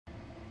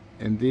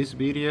In this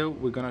video,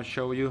 we're gonna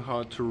show you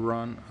how to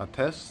run a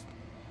test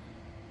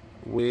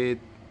with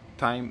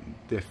time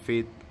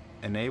defeat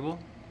enable,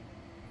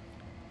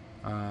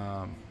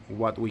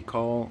 what we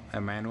call a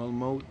manual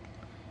mode.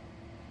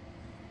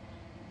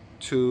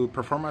 To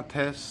perform a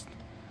test,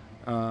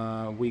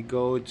 we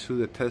go to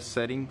the test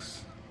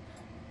settings,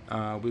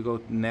 we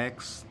go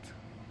next,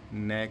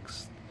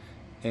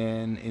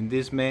 and in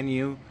this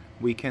menu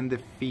we can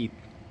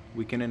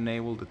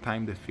enable the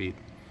time defeat.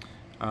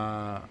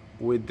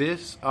 With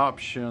this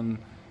option,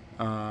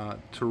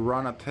 to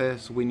run a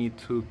test, we need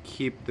to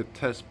keep the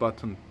test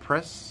button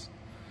pressed,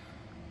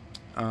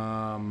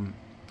 and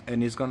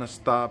it's gonna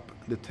stop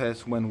the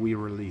test when we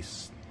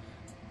release.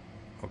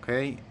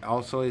 Okay.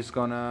 Also, it's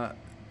gonna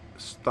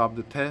stop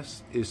the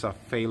test if a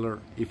failure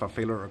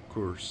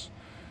occurs,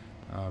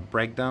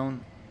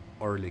 breakdown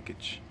or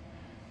leakage.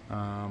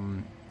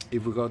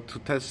 If we go to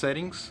test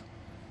settings,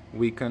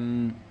 we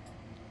can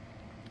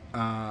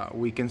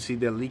see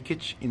the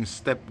leakage in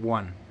step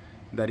 1.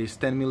 That is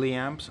 10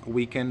 milliamps.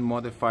 We can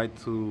modify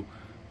to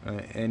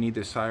any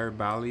desired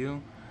value.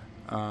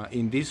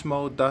 In this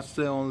mode, that's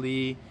the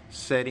only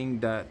setting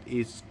that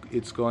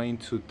it's going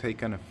to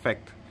take an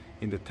effect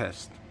in the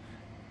test.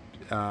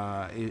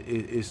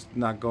 It's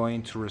not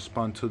going to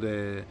respond to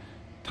the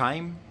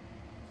time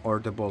or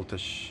the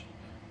voltage,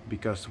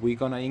 because we're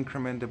gonna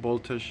increment the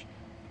voltage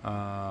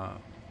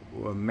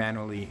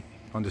manually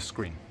on the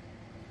screen.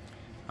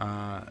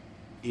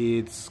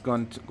 It's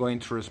going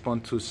to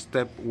respond to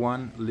step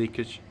 1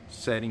 leakage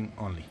setting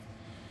only.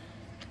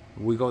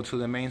 We go to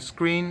the main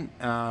screen.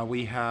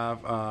 We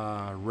have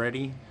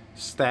ready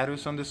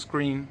status on the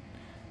screen.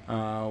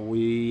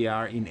 We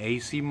are in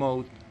AC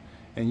mode,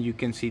 and you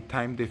can see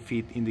time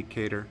defeat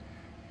indicator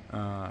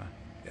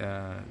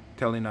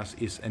telling us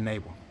it's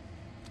enabled.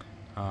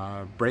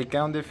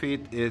 Breakdown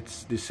defeat,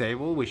 it's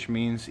disabled, which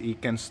means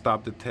it can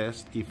stop the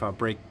test if a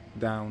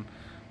breakdown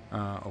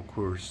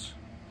occurs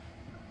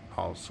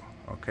also.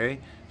 Okay,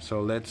 so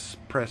let's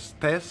press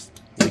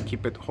test. We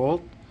keep it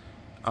hold.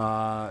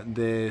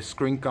 The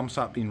screen comes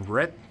up in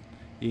red,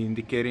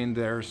 indicating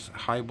there's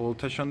high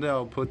voltage on the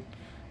output.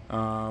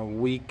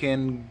 We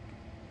can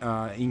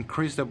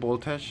increase the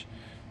voltage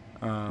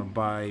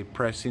by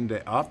pressing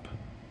the up.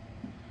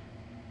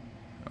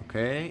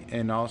 Okay,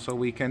 and also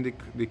we can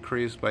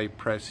decrease by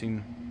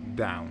pressing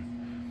down.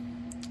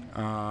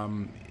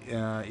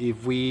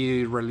 If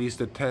we release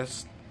the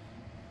test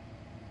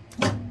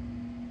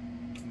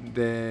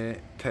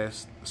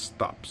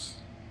stops.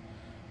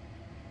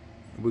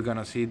 We're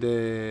gonna see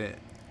the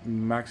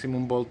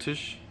maximum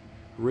voltage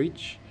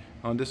reach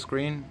on the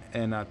screen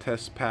and a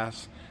test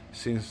pass,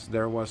 since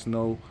there was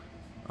no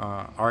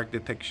arc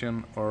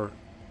detection or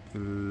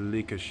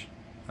leakage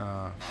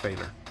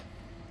failure.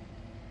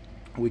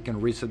 We can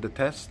reset the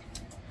test,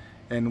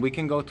 and we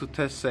can go to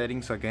test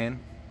settings again,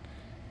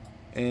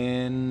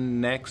 and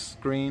next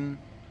screen,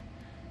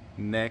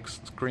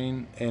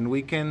 and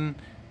we can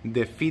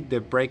defeat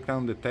the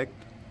breakdown detect.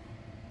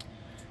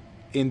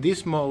 In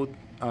this mode,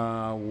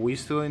 we're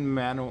still in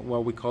manual,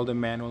 what we call the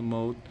manual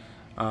mode,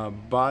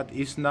 but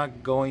it's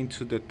not going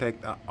to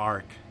detect an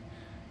arc.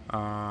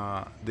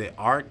 The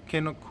arc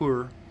can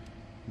occur,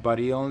 but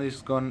it only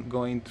is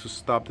going to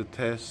stop the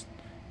test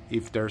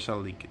if there's a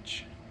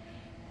leakage.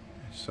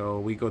 So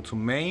we go to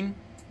main,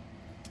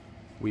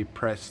 we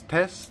press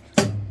test,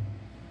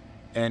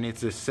 and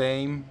it's the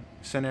same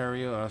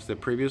scenario as the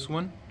previous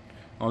one.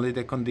 Only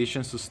the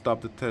conditions to stop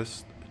the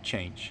test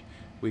change.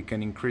 We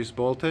can increase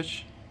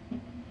voltage,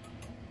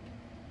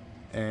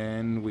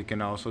 and we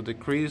can also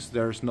decrease.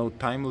 There's no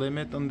time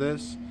limit on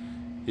this.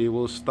 It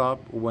will stop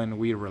when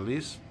we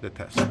release the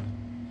test.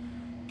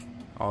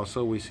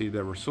 Also, we see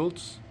the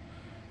results,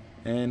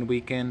 and we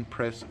can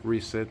press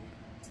reset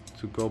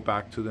to go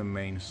back to the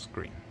main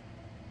screen.